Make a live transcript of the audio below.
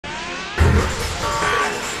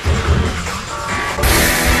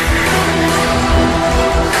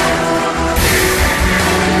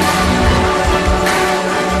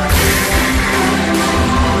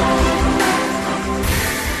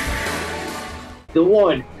the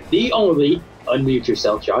one, the only. Unmute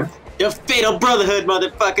yourself, John. The Fatal Brotherhood,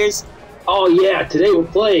 motherfuckers! Oh yeah, today we're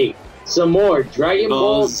playing some more Dragon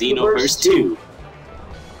Ball Xenoverse 2.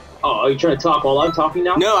 Oh, are you trying to talk while I'm talking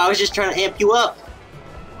now? No, I was just trying to amp you up.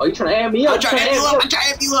 Oh, you trying to amp me up? I'm trying to amp you up! I'm trying to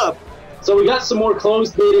amp you up! So we got some more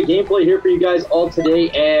closed beta gameplay here for you guys all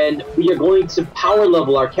today, and we are going to power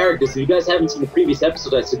level our characters. If you guys haven't seen the previous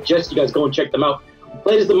episodes, I suggest you guys go and check them out. We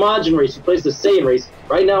played as the Majin race, we played as the Saiyan race.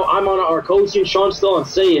 Right now, I'm on our Arcosian, and Sean's still on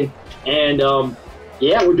Saiyan, and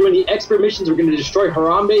yeah, we're doing the expert missions. We're going to destroy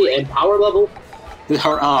Harambe and power level.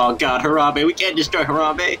 Oh god, Harambe, we can't destroy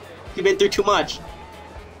Harambe. You've been through too much.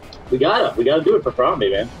 We gotta do it for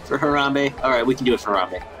Harambe, man. For Harambe? Alright, we can do it for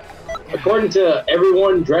Harambe. According to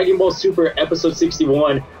everyone, Dragon Ball Super Episode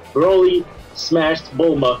 61, Broly smashed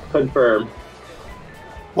Bulma, confirmed.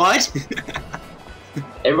 What?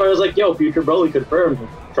 Everybody was like, yo, future Broly confirmed.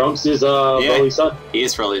 Trunks is Broly's son. He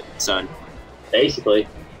is Broly's son. Basically.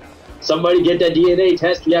 Somebody get that DNA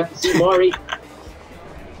test, we have to see Mari.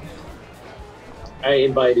 I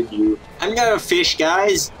invited you. I'm not a fish,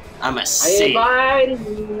 guys. I'm a saint. I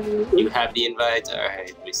invited you. You have the invite?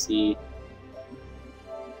 Alright, let me see.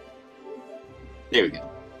 There we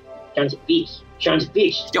go. Sean's a fish. Sean's a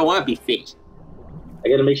fish. Don't want to be fish. I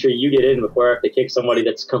gotta make sure you get in before I have to kick somebody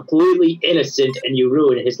that's completely innocent and you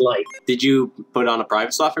ruin his life. Did you put on a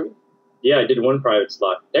private slot for me? Yeah, I did one private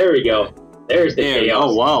slot. There we go. There's the chaos.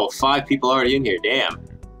 Oh, wow. 5 people already in here. Damn.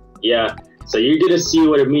 Yeah. So you're gonna see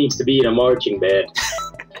what it means to be in a marching band.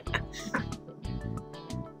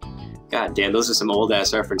 God damn, those are some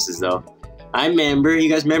old-ass references, though. I remember. You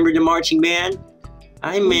guys remember the marching band?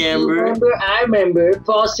 I remember. I remember.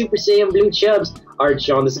 Fall Super Saiyan Blue Chubs. Alright,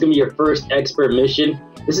 Sean, this is gonna be your first expert mission.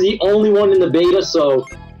 This is the only one in the beta, so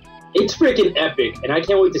it's freaking epic, and I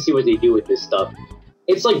can't wait to see what they do with this stuff.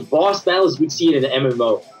 It's like boss battles we'd see in an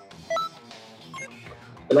MMO.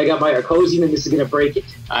 And I got my Arcosian, and this is gonna break it.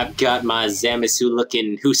 I've got my Zamasu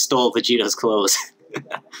looking who stole Vegeta's clothes.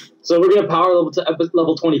 So we're gonna power level to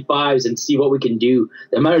level 25s and see what we can do,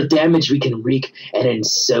 the amount of damage we can wreak, and then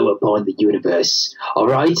sow upon the universe.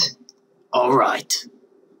 Alright? Alright.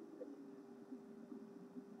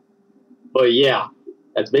 But yeah,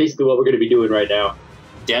 that's basically what we're gonna be doing right now.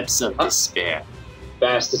 Depths of despair.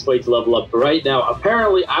 Fastest way to level up right now,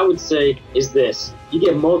 apparently, I would say, is this. You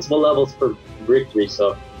get multiple levels for victory,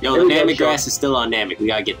 so... Yo, the Namek grass is still on Namek. We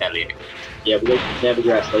gotta get that later. Yeah, we got Namek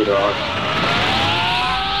grass later on.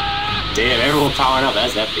 Damn, everyone powering up.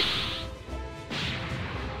 That's epic.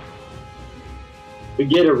 We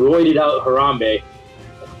get a roided out Harambe.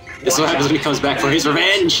 This is what happens when he comes back for his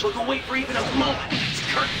revenge. We'll wait for even a moment.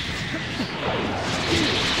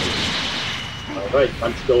 Alright,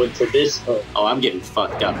 time to go into this. Oh, I'm getting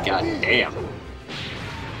fucked up. God damn.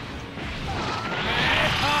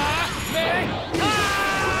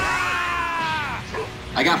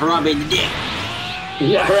 I got Harambe in the dick.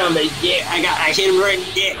 Yeah, Harambe, yeah. I hit him right in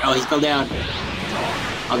the dick. Oh, he fell down.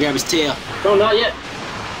 I'll grab his tail. No, not yet.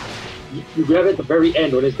 You grab it at the very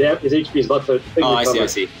end when his HP is about to... Oh, I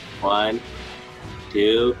see. 1,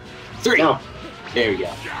 2, 3. Now. There we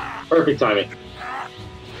go. Perfect timing.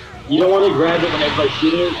 You don't want to grab it when everybody's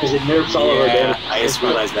shooting it because it nerfs all of our damage. I just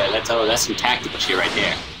realized that. That's some tactical shit right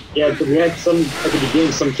there. Yeah, because we had some, at the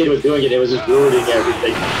beginning, some kid was doing it, it was just ruining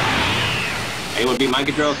everything. Anyone beat mind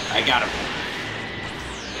control? I got him.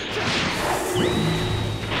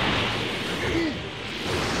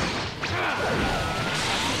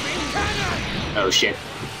 Oh shit.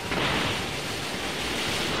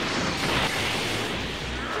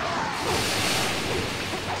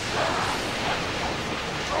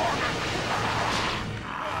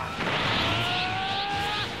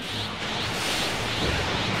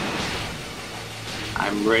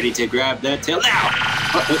 I'm ready to grab that tail now!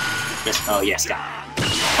 Oh yes, got it.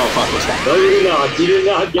 Oh fuck, what's that? No, you did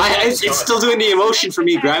not get that. It's still doing the emotion for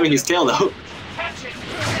me grabbing his tail though.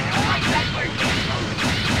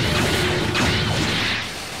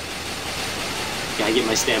 Gotta get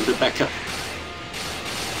my stamina back up.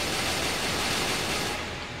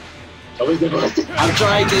 I'm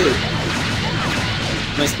trying to.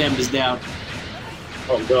 My stamina's down.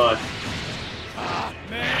 Oh god.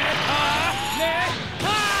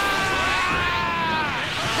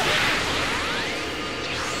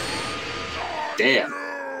 Damn.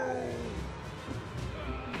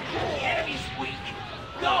 The enemy's weak.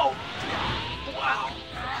 Go. Wow.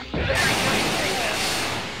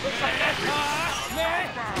 Looks like that's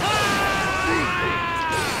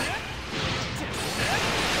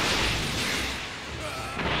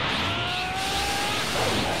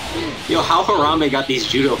Yo, how Harambe got these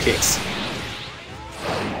judo kicks?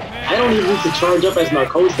 I don't even need to charge up as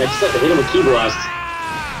Narcosis. I just have to hit him with Ki Blast.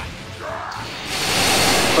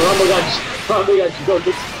 Karamba got you. Go.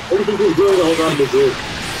 Everything he was doing to hold on to Mizzou.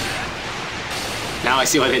 Now I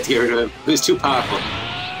see why they had to get rid of him. He was too powerful.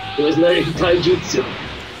 It was learning taijutsu.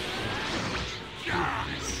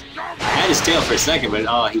 I had his tail for a second, but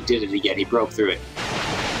oh, he did it again. He broke through it.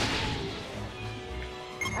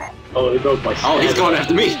 Oh, he broke my Oh, he's going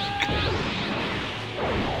after me.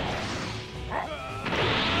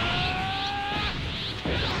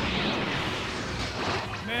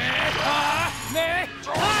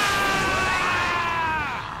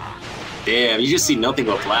 Damn, you just see nothing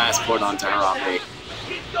but blast poured onto Harambe.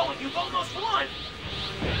 Keep going, you've almost won.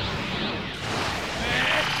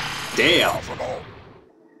 Damn.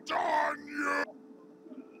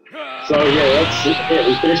 So yeah, that's it. Yeah,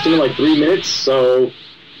 we finished him in like 3 minutes. So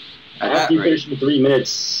after you finish in 3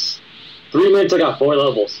 minutes, 3 minutes I got 4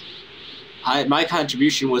 levels. My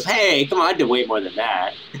contribution was, hey, come on, I did way more than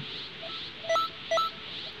that.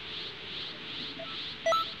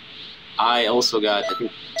 I also got, I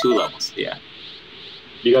think, 2 levels, yeah.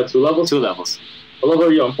 You got 2 levels? 2 levels. What level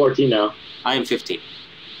are you? I'm 14 now. I am 15.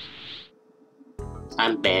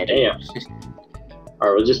 I'm bad. Damn.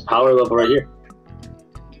 Alright, we'll just power level right here.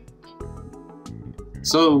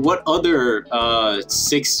 So what other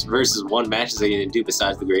 6 versus 1 matches are you going to do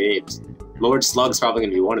besides the Great Apes? Lord Slug's probably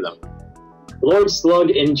going to be one of them. Lord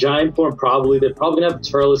Slug in giant form, probably. They're probably going to have a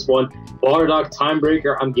Turles one. Bardock,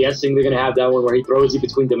 Timebreaker, I'm guessing they're going to have that one where he throws you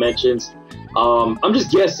between dimensions. I'm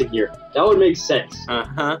just guessing here. That would make sense.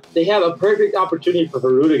 Uh-huh. They have a perfect opportunity for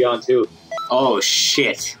Hirudegan, too. Oh,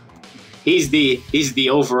 shit. He's the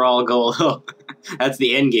overall goal. That's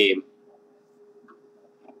the end game.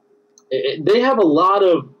 They have a lot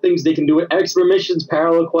of things they can do. Expert missions,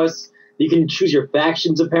 parallel quests. You can choose your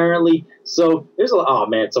factions, apparently. So, there's a lot. Oh,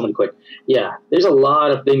 man, someone quit. Yeah, there's a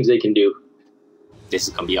lot of things they can do. This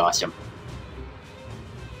is going to be awesome.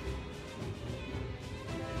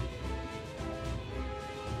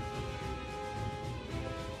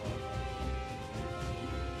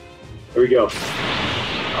 Here we go.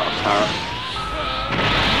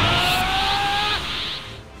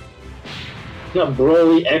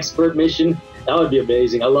 Broly expert mission. That would be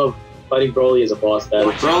amazing. I love fighting Broly as a boss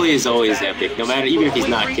battle. Broly is always epic, no matter, even if he's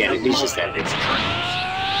not canon, he's just epic.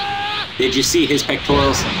 Did you see his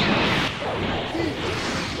pectorals?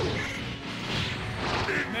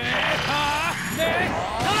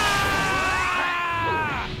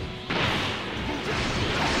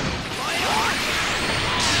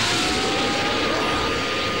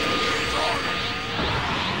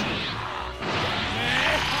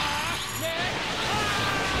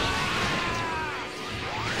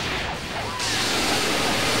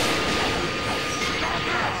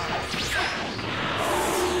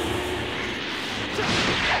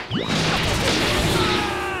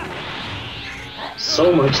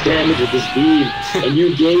 So much damage with this beam, and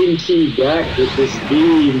you gain Ki back with this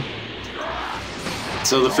beam.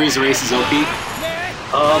 So the Frieza race is OP?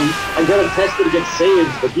 I gotta test it against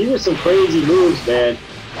Saiyans, but these are some crazy moves, man.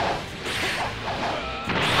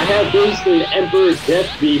 I have basically an Emperor's Death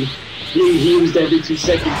Beam being used every 2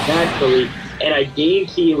 seconds naturally, and I gain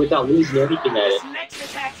Ki without losing anything at it. Next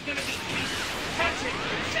attack's gonna be sweet. Catch it,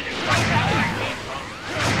 send it right back where it came from.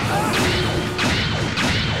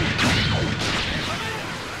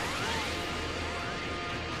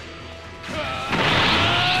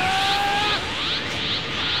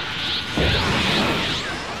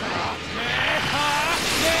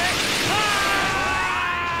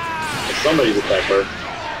 Somebody's attack hurt.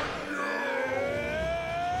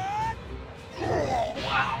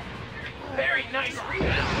 Wow. Very nice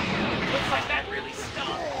rebound. Looks like that really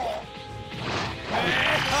stung.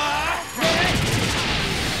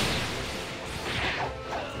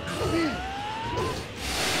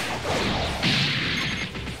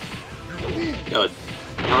 Yo,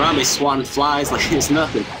 Harambe swatting flies like it's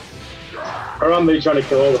nothing. Harambe trying to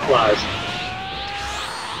kill all the flies.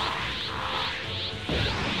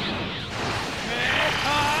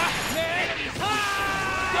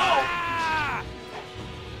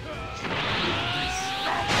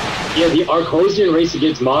 Yeah, the Arcosian race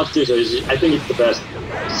against monsters, I think it's the best.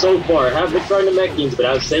 So far, I haven't tried the Mechians, but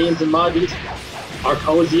out of Saiyans and Majins,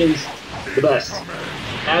 Arcosians, the best.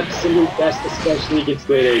 Absolute best, especially against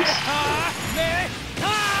Great Apes.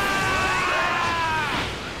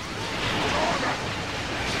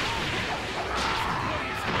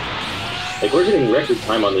 Like, we're getting record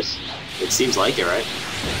time on this. It seems like it, right?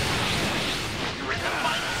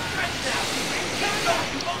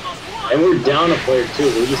 And we're down a player too.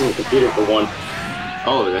 We're using the computer for 1.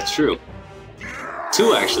 Oh, that's true.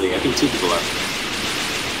 2 actually. I think 2 people are.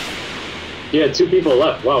 Yeah, 2 people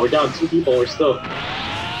left. Wow, we're down 2 people. We're still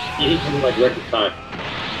eating in like record time.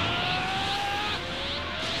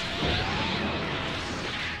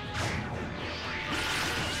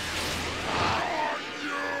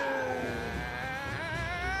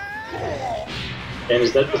 And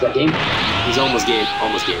is that game? He's almost game.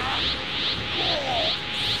 Almost game.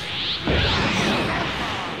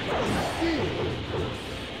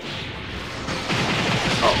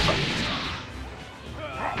 Oh, fuck.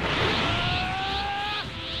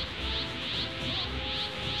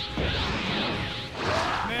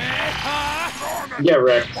 Get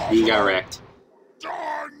wrecked. He got wrecked.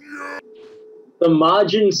 The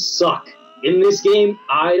Majin suck. In this game,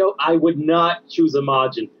 I would not choose a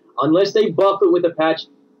Majin. Unless they buff it with a patch,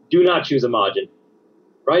 do not choose a Majin.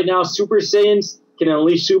 Right now, Super Saiyans can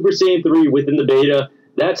unleash Super Saiyan 3 within the beta.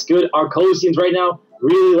 That's good. Our Colosseums right now,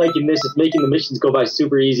 really liking this. It's making the missions go by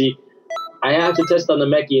super easy. I have to test on the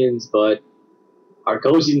Mechians, but our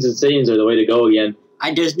Colosseums and Saiyans are the way to go again.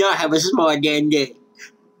 I does not have a small dende.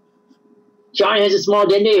 Johnny has a small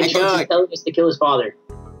dende and I Trunks is don't. telling us to kill his father.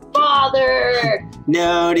 Father!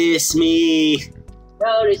 Notice me.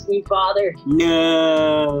 Notice me, father.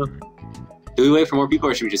 No. Do we wait for more people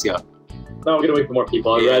or should we just go? No, we're gonna wait for more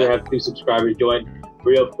people. I'd rather have 2 subscribers join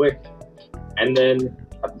real quick, and then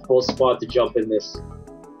have the full squad to jump in this.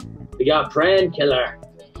 We got Brand Killer.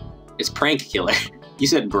 It's Prank Killer. You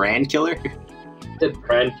said Brand Killer? The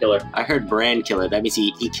Brand Killer I heard Brand Killer. That means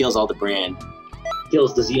he kills all the brand.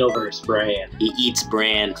 kills the Xenoverse brand. He eats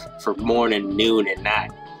brand for morning, noon, and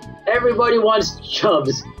night. Everybody wants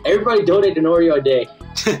chubs. Everybody donate an Oreo a day.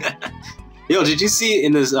 Yo, did you see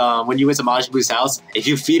in this when you went to Majin Buu's house? If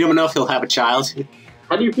you feed him enough, he'll have a child.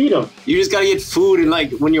 How do you feed him? You just gotta get food and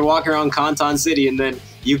like when you're walking around Kanton City, and then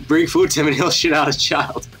you bring food to him and he'll shit out a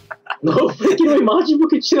child. No freaking way, Majin Buu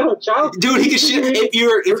can shit out a child. Dude, he can shit.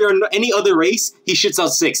 If you're any other race, he shits out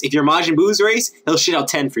 6. If you're Majin Buu's race, he'll shit out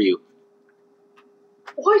 10 for you.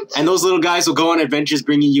 What? And those little guys will go on adventures,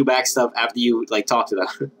 bringing you back stuff after you like talk to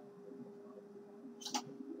them.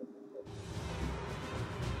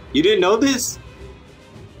 You didn't know this?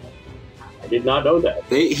 I did not know that.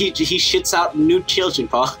 He shits out new children,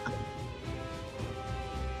 Paul.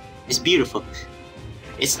 It's beautiful.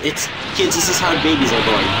 It's kids. This is how babies are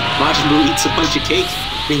born. Majin Buu eats a bunch of cake,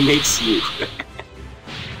 he makes you.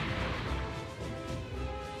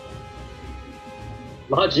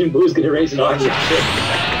 Majin Buu's gonna raise an army of shit.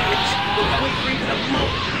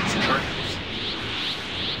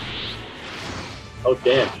 Oh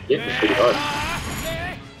damn, hit me pretty hard.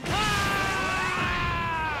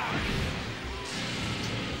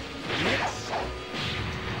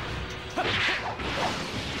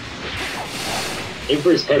 Aim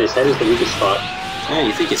for his head. His head is the weakest spot. Yeah,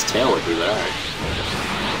 you think his tail would be, but alright.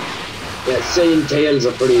 Yeah, Saiyan tails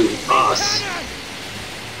are pretty ass.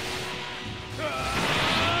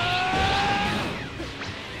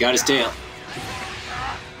 Got his tail.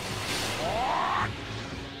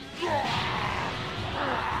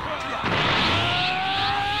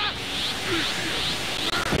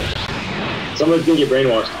 Someone's gonna get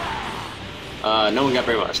brainwashed. No one got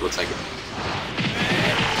brainwashed, looks like it.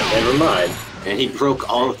 Never mind. And he broke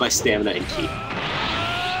all of my stamina and ki.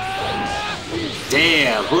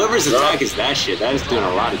 Damn, whoever's attack is that shit, that is doing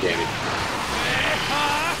a lot of damage.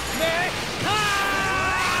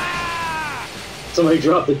 Somebody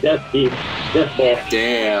dropped the death beam. Death ball.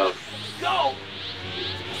 Damn. Go!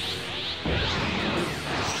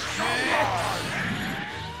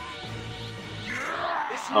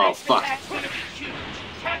 This Oh, next fuck. attack's gonna be huge.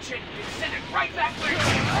 Catch it and send it right back where it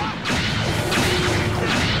came from.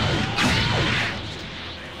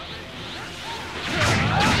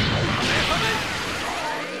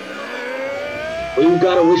 We've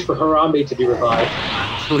got to wish for Harambe to be revived.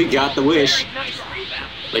 We got the wish. Nice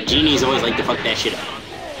rebound. But genies always like to fuck that shit up.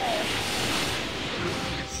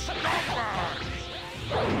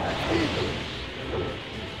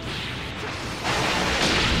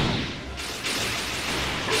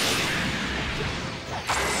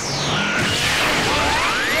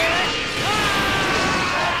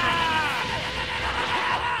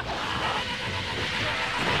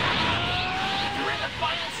 You're in the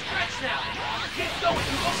final stretch now. Keep going.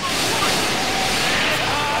 You almost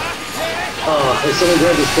Oh, if someone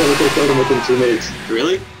grabbed his tail, we could have killed him within 2 minutes.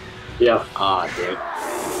 Really? Yeah. Ah, damn.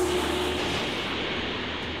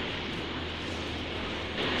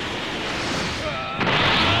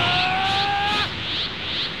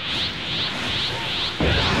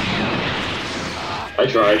 I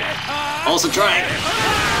tried. Also trying.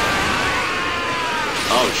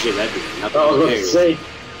 Oh shit, that did nothing. I was about to say,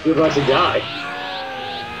 you're about to die.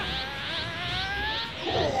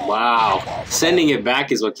 Wow. Sending it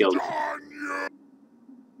back is what killed me.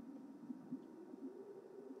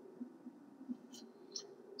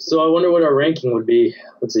 So I wonder what our ranking would be.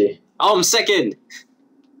 Let's see. Oh, I'm second.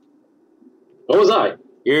 What was I?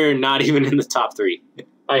 You're not even in the top 3.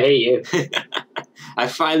 I hate you. I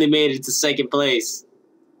finally made it to second place.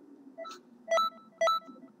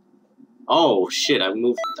 Oh, shit. I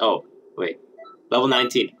moved. Oh, wait. Level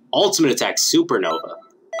 19. Ultimate attack, Supernova.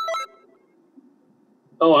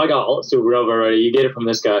 Oh, I got Supernova already. You get it from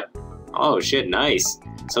this guy. Oh, shit. Nice.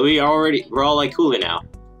 So we're all like cooler now.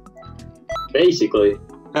 Basically.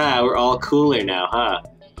 Ah, we're all cooler now, huh?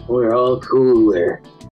 We're all cooler.